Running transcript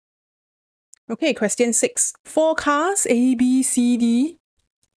Okay, question 6. 4 cars, A, B, C, D,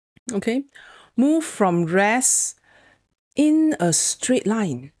 okay, move from rest in a straight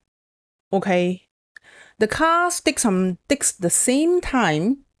line. Okay, the cars takes the same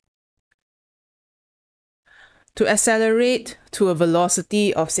time to accelerate to a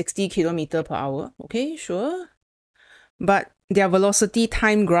velocity of 60 km per hour. Okay, sure. But their velocity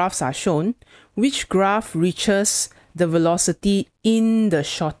time graphs are shown. Which graph reaches the velocity in the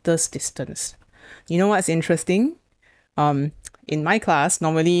shortest distance? You know what's interesting? In my class,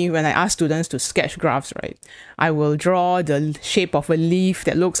 normally when I ask students to sketch graphs, right, I will draw the shape of a leaf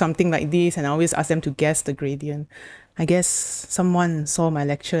that looks something like this, and I always ask them to guess the gradient. I guess someone saw my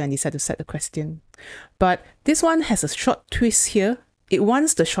lecture and decided to set the question. But this one has a short twist here. It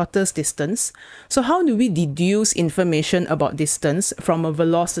wants the shortest distance. So how do we deduce information about distance from a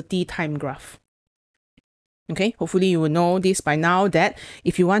velocity time graph? Okay, hopefully you will know this by now, that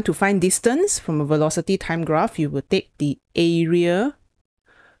if you want to find distance from a velocity time graph, you will take the area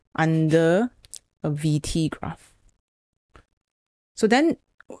under a VT graph. So then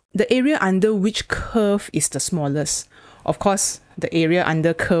the area under which curve is the smallest? Of course, the area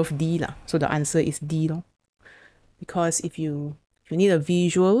under curve D lah. So the answer is D lor. Because if you need a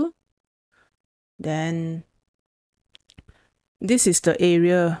visual, then this is the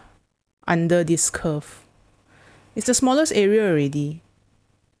area under this curve. It's the smallest area already.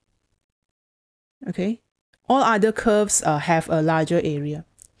 Okay, all other curves have a larger area.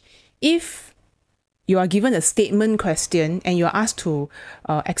 If you are given a statement question and you are asked to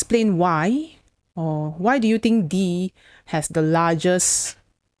explain why, or why do you think D has the largest,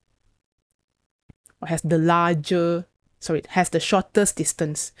 or has the shortest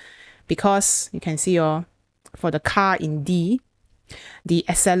distance? Because you can see for the car in D, the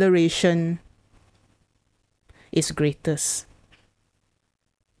acceleration is greatest,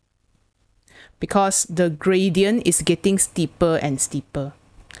 because the gradient is getting steeper and steeper.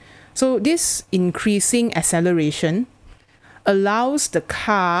 So this increasing acceleration allows the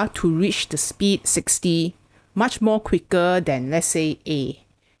car to reach the speed 60 much more quicker than, let's say, A,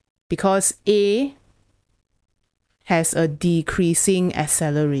 because A has a decreasing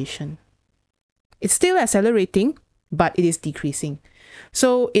acceleration. It's still accelerating, but it is decreasing.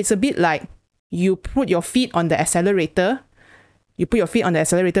 So it's a bit like you put your feet on the accelerator,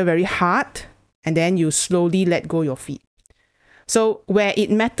 very hard, and then you slowly let go your feet. So where it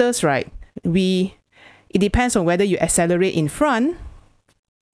matters, right, it depends on whether you accelerate in front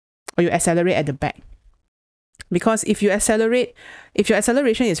or you accelerate at the back. Because if your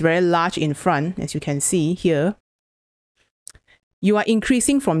acceleration is very large in front, as you can see here, you are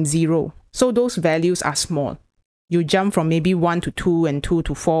increasing from 0. So those values are small. You jump from maybe 1 to 2 and 2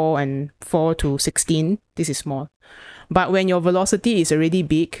 to 4 and 4 to 16. This is small. But when your velocity is already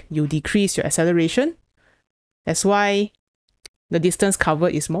big, you decrease your acceleration. That's why the distance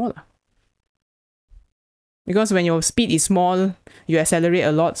covered is smaller. Because when your speed is small, you accelerate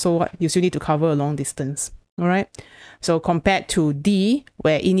a lot, so you still need to cover a long distance. All right. So compared to D,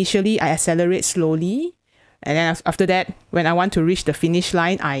 where initially I accelerate slowly, and then after that, when I want to reach the finish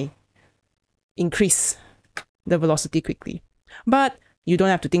line, I increase the velocity quickly. But you don't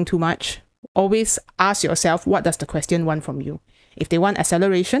have to think too much. Always ask yourself, what does the question want from you? If they want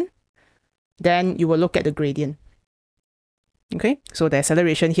acceleration, then you will look at the gradient. Okay, so the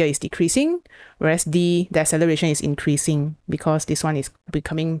acceleration here is decreasing, whereas D, the acceleration is increasing, because this one is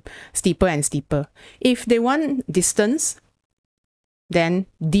becoming steeper and steeper. If they want distance, then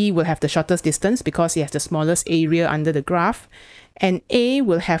D will have the shortest distance because it has the smallest area under the graph, and A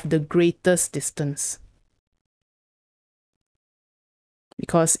will have the greatest distance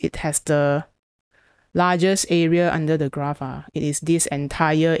because it has the largest area under the graph. It is this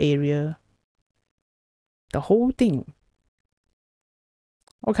entire area, the whole thing.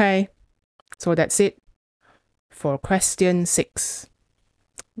 Okay, so that's it for question 6,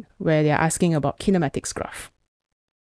 where they're asking about kinematics graph.